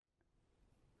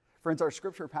Friends, our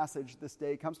scripture passage this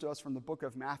day comes to us from the book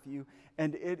of Matthew,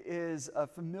 and it is a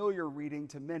familiar reading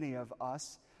to many of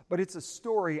us, but it's a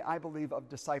story, I believe, of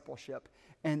discipleship.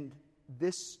 And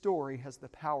this story has the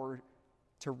power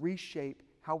to reshape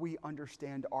how we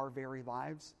understand our very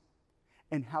lives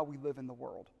and how we live in the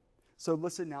world. So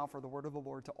listen now for the word of the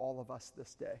Lord to all of us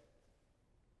this day.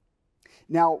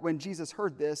 Now, when Jesus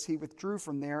heard this, he withdrew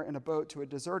from there in a boat to a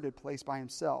deserted place by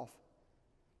himself.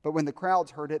 But when the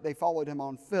crowds heard it, they followed him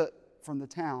on foot from the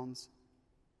towns.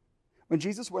 When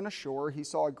Jesus went ashore, he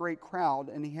saw a great crowd,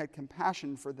 and he had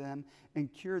compassion for them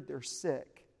and cured their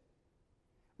sick.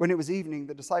 When it was evening,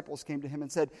 the disciples came to him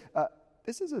and said,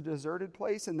 "This is a deserted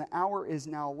place, and the hour is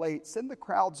now late. Send the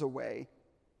crowds away,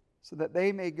 so that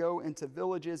they may go into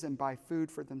villages and buy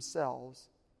food for themselves."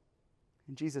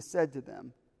 And Jesus said to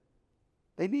them,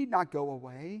 "They need not go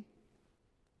away.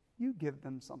 You give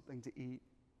them something to eat."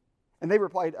 And they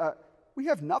replied, "We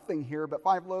have nothing here but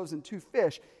 5 loaves and 2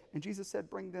 fish. And Jesus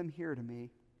said, "Bring them here to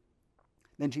me."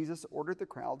 Then Jesus ordered the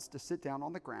crowds to sit down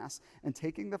on the grass, and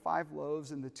taking the 5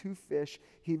 loaves and the 2 fish,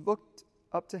 he looked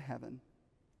up to heaven,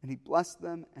 and he blessed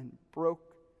them and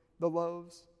broke the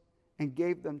loaves and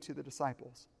gave them to the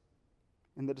disciples.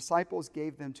 And the disciples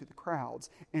gave them to the crowds,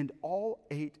 and all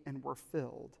ate and were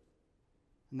filled.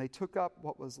 And they took up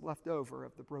what was left over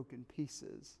of the broken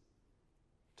pieces,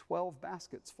 12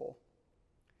 baskets full.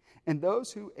 And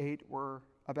those who ate were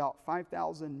about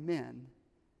 5,000 men,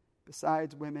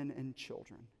 besides women and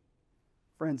children.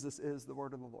 Friends, this is the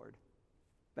word of the Lord.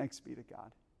 Thanks be to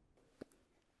God.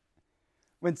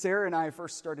 When Sarah and I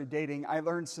first started dating, I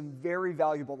learned some very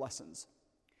valuable lessons.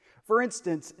 For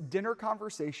instance, dinner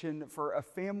conversation for a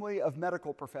family of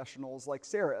medical professionals like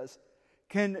Sarah's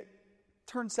can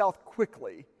turn south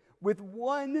quickly with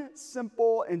one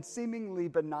simple and seemingly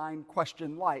benign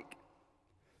question like,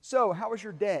 "So, how was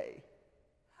your day?"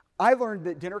 I learned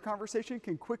that dinner conversation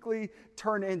can quickly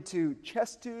turn into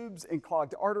chest tubes and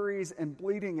clogged arteries and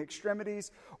bleeding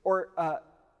extremities, or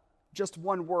just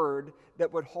one word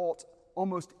that would halt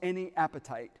almost any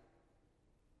appetite: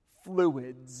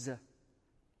 fluids.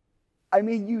 I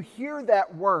mean, you hear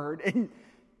that word and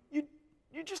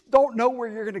you just don't know where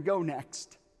you're going to go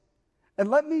next. And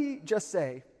let me just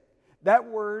say, that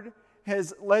word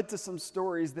has led to some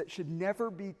stories that should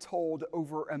never be told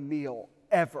over a meal,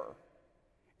 ever.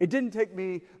 It didn't take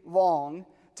me long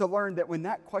to learn that when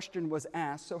that question was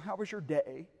asked, "So how was your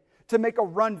day?" to make a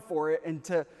run for it and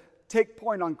to take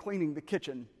point on cleaning the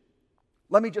kitchen.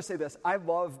 Let me just say this. I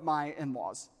love my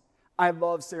in-laws. I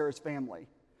love Sarah's family.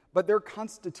 But their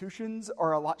constitutions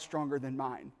are a lot stronger than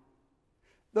mine.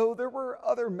 Though there were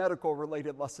other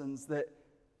medical-related lessons that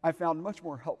I found much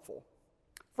more helpful.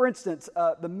 For instance,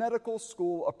 the medical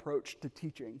school approach to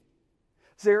teaching.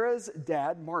 Sarah's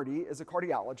dad, Marty, is a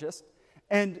cardiologist,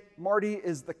 and Marty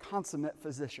is the consummate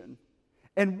physician,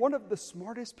 and one of the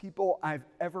smartest people I've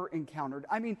ever encountered.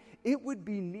 I mean, it would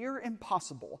be near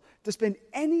impossible to spend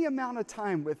any amount of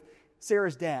time with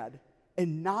Sarah's dad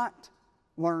and not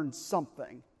learn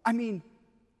something. I mean,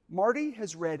 Marty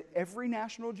has read every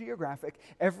National Geographic,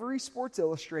 every Sports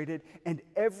Illustrated, and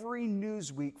every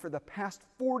Newsweek for the past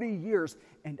 40 years,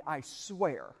 and I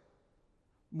swear,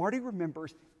 Marty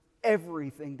remembers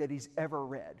everything that he's ever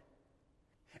read.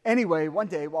 Anyway, one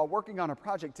day, while working on a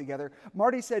project together,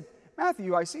 Marty said,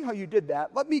 "Matthew, I see how you did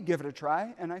that. Let me give it a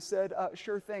try." And I said,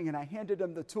 "Sure thing," and I handed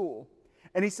him the tool.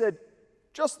 And he said,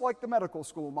 "Just like the medical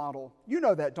school model. You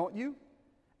know that, don't you?"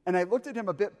 And I looked at him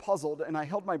a bit puzzled, and I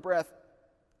held my breath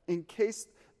in case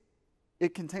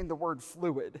it contained the word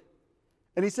fluid.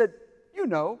 And he said, "You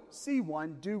know, see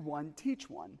one, do one, teach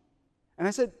one." And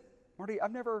I said, "Marty,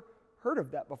 I've never heard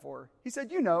of that before." He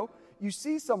said, "You know, you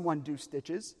see someone do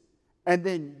stitches, and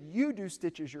then you do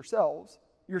stitches yourself,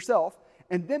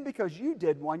 and then because you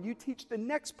did one, you teach the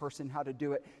next person how to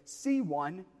do it. See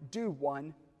one, do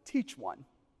one, teach one."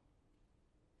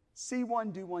 See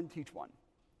one, do one, teach one.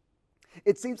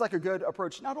 It seems like a good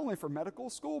approach not only for medical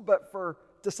school, but for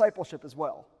discipleship as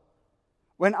well.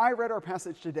 When I read our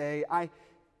passage today, I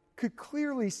could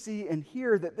clearly see and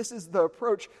hear that this is the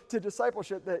approach to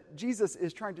discipleship that Jesus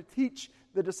is trying to teach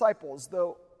the disciples,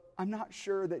 though I'm not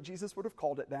sure that Jesus would have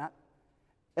called it that.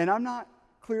 And I'm not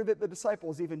clear that the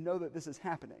disciples even know that this is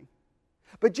happening.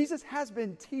 But Jesus has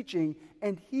been teaching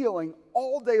and healing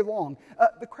all day long.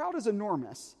 The crowd is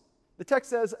enormous. The text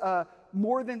says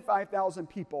more than 5,000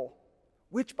 people,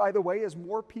 which, by the way, is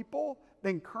more people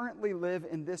than currently live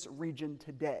in this region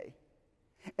today.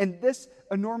 And this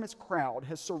enormous crowd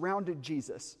has surrounded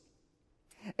Jesus.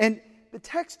 And the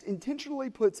text intentionally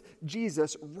puts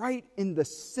Jesus right in the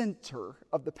center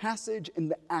of the passage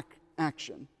and the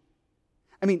action.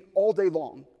 I mean, all day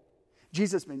long,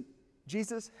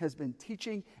 Jesus has been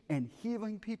teaching and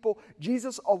healing people.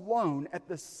 Jesus alone at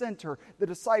the center, the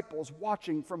disciples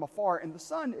watching from afar, and the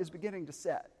sun is beginning to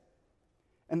set.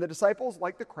 And the disciples,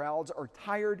 like the crowds, are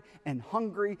tired and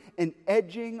hungry and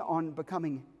edging on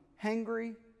becoming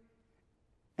hangry.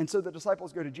 And so the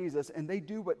disciples go to Jesus and they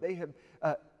do what they have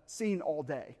seen all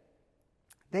day.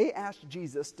 They ask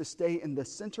Jesus to stay in the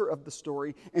center of the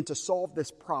story and to solve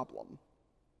this problem.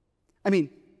 I mean,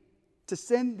 to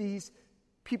send these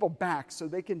people back so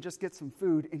they can just get some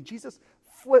food, and Jesus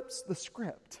flips the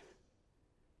script.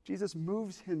 Jesus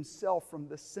moves himself from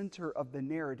the center of the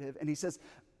narrative, and he says,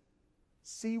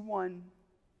 see one,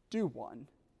 do one,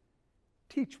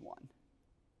 teach one.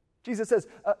 Jesus says,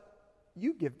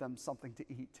 you give them something to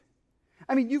eat.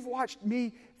 I mean, you've watched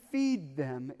me feed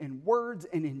them in words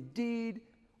and in deed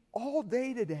all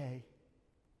day today.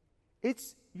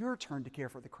 It's your turn to care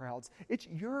for the crowds. It's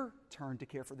your turn to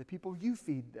care for the people. You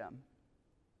feed them.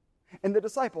 And the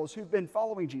disciples who've been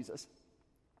following Jesus,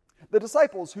 the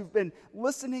disciples who've been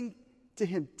listening to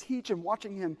him teach and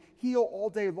watching him heal all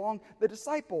day long, the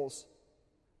disciples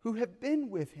who have been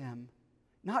with him,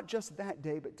 not just that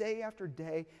day, but day after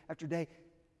day after day,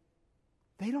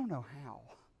 they don't know how.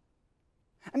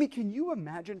 I mean, can you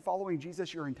imagine following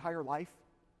Jesus your entire life?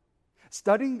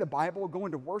 Studying the Bible,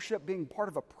 going to worship, being part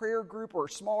of a prayer group or a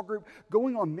small group,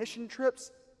 going on mission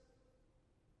trips,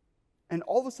 and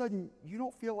all of a sudden you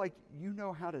don't feel like you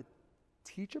know how to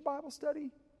teach a Bible study?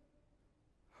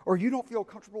 Or you don't feel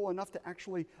comfortable enough to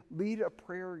actually lead a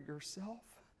prayer yourself?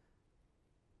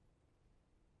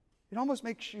 It almost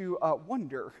makes you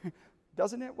wonder,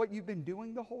 doesn't it, what you've been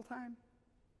doing the whole time?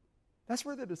 That's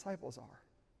where the disciples are.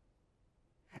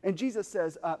 And Jesus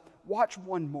says, watch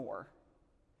one more,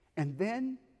 and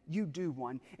then you do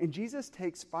one. And Jesus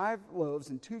takes 5 loaves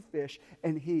and 2 fish,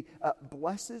 and he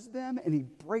blesses them, and he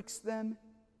breaks them.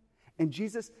 And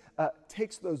Jesus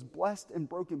takes those blessed and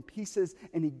broken pieces,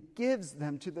 and he gives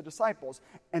them to the disciples.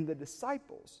 And the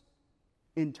disciples,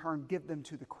 in turn, give them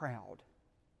to the crowd.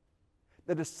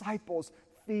 The disciples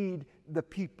feed the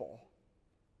people.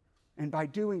 And by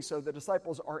doing so, the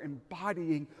disciples are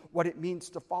embodying what it means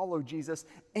to follow Jesus,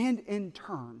 and in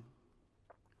turn,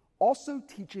 also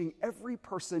teaching every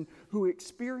person who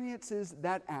experiences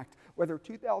that act, whether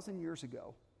 2,000 years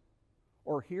ago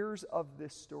or hears of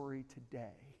this story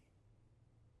today.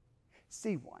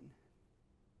 See one,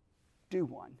 do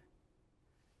one,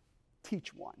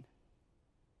 teach one.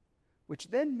 Which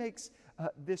then makes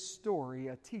this story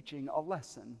a teaching, a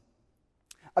lesson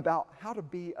about how to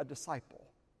be a disciple.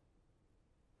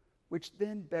 Which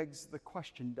then begs the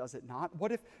question, does it not?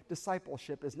 What if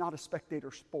discipleship is not a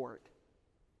spectator sport,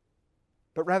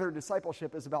 but rather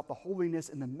discipleship is about the holiness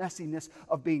and the messiness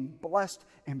of being blessed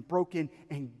and broken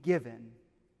and given?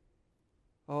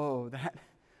 Oh, that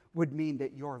would mean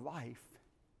that your life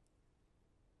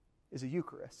is a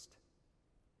Eucharist.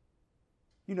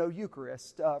 You know,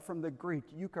 Eucharist, from the Greek,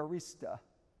 Eucharista.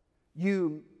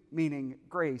 Eu meaning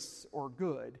grace or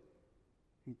good,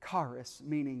 and charis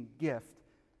meaning gift.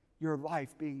 Your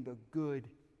life being the good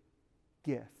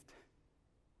gift.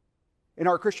 In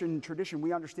our Christian tradition,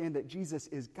 we understand that Jesus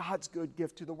is God's good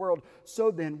gift to the world. So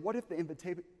then, what if the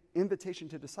invitation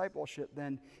to discipleship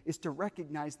then is to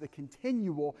recognize the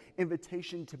continual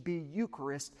invitation to be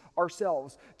Eucharist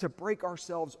ourselves, to break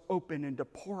ourselves open and to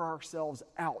pour ourselves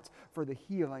out for the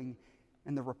healing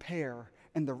and the repair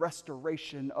and the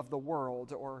restoration of the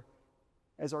world, or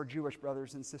as our Jewish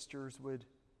brothers and sisters would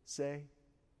say,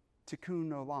 Tikkun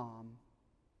Olam.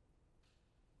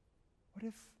 What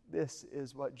if this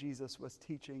is what Jesus was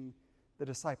teaching the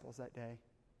disciples that day?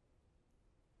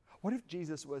 What if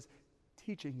Jesus was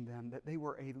teaching them that they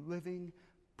were a living,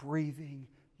 breathing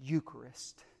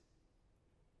Eucharist,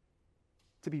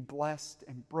 to be blessed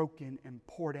and broken and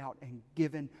poured out and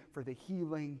given for the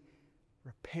healing,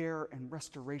 repair, and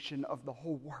restoration of the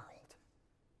whole world?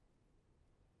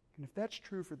 And if that's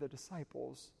true for the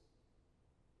disciples,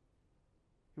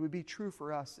 it would be true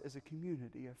for us as a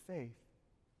community of faith.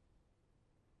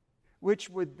 Which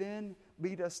would then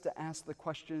lead us to ask the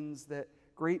questions that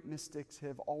great mystics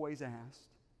have always asked.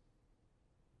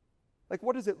 Like,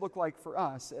 what does it look like for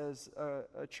us as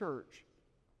a church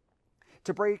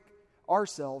to break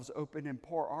ourselves open and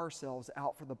pour ourselves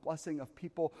out for the blessing of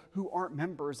people who aren't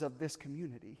members of this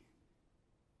community?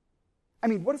 I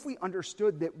mean, what if we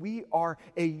understood that we are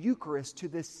a Eucharist to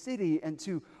this city and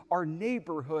to our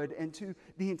neighborhood and to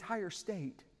the entire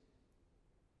state?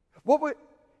 What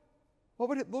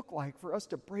would it look like for us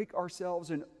to break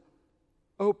ourselves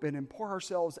open and pour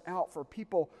ourselves out for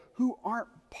people who aren't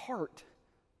part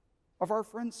of our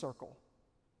friend circle?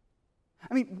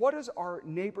 I mean, what does our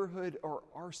neighborhood or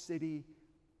our city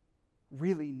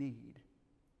really need?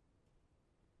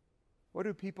 What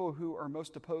do people who are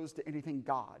most opposed to anything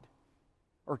God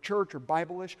or church or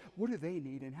Bible-ish, what do they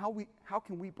need? And how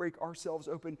can we break ourselves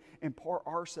open and pour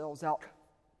ourselves out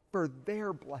for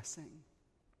their blessing?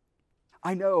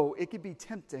 I know it can be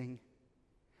tempting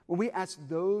when we ask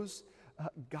those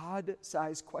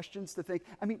God-sized questions to think,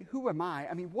 I mean, who am I?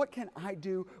 I mean, what can I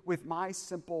do with my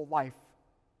simple life?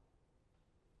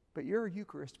 But you're a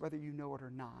Eucharist whether you know it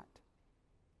or not.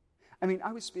 I mean,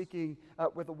 I was speaking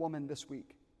with a woman this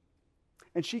week,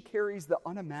 and she carries the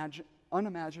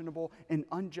unimaginable and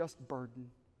unjust burden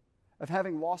of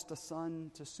having lost a son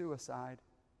to suicide.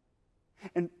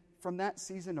 And from that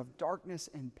season of darkness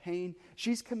and pain,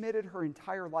 she's committed her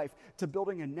entire life to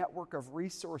building a network of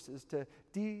resources to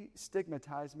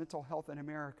destigmatize mental health in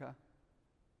America.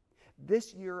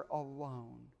 This year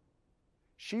alone,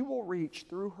 she will reach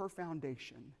through her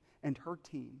foundation and her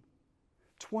team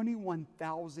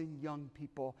 21,000 young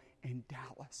people in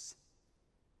Dallas,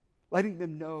 letting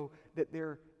them know that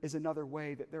there is another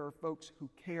way, that there are folks who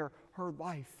care. Her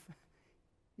life,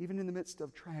 even in the midst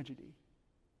of tragedy,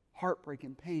 heartbreak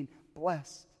and pain,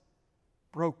 blessed,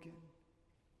 broken,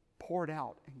 poured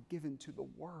out, and given to the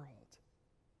world.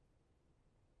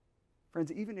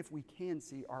 Friends, even if we can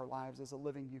see our lives as a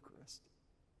living Eucharist,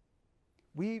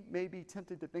 we may be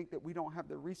tempted to think that we don't have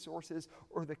the resources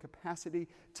or the capacity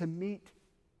to meet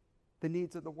the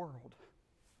needs of the world.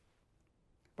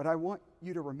 But I want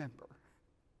you to remember,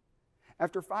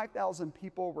 after 5,000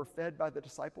 people were fed by the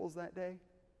disciples that day,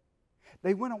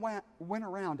 they went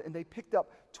around and they picked up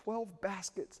 12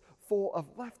 baskets full of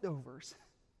leftovers.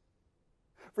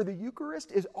 For the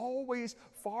Eucharist is always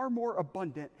far more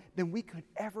abundant than we could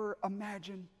ever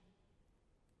imagine.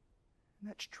 And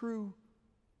that's true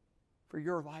for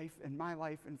your life and my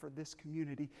life and for this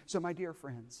community. So, my dear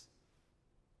friends,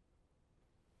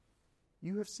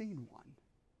 you have seen one.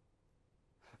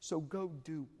 So go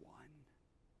do one.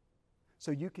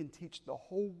 So you can teach the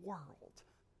whole world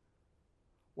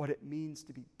what it means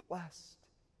to be blessed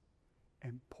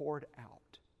and poured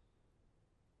out.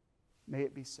 May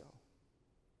it be so.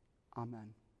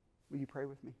 Amen. Will you pray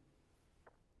with me?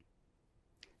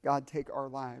 God, take our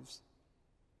lives.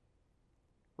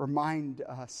 Remind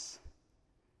us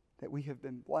that we have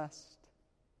been blessed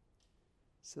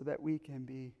so that we can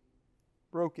be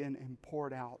broken and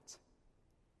poured out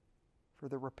for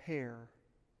the repair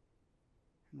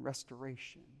and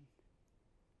restoration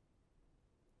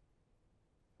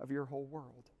of your whole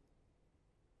world.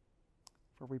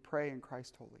 For we pray in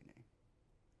Christ's holy name.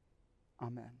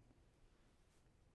 Amen.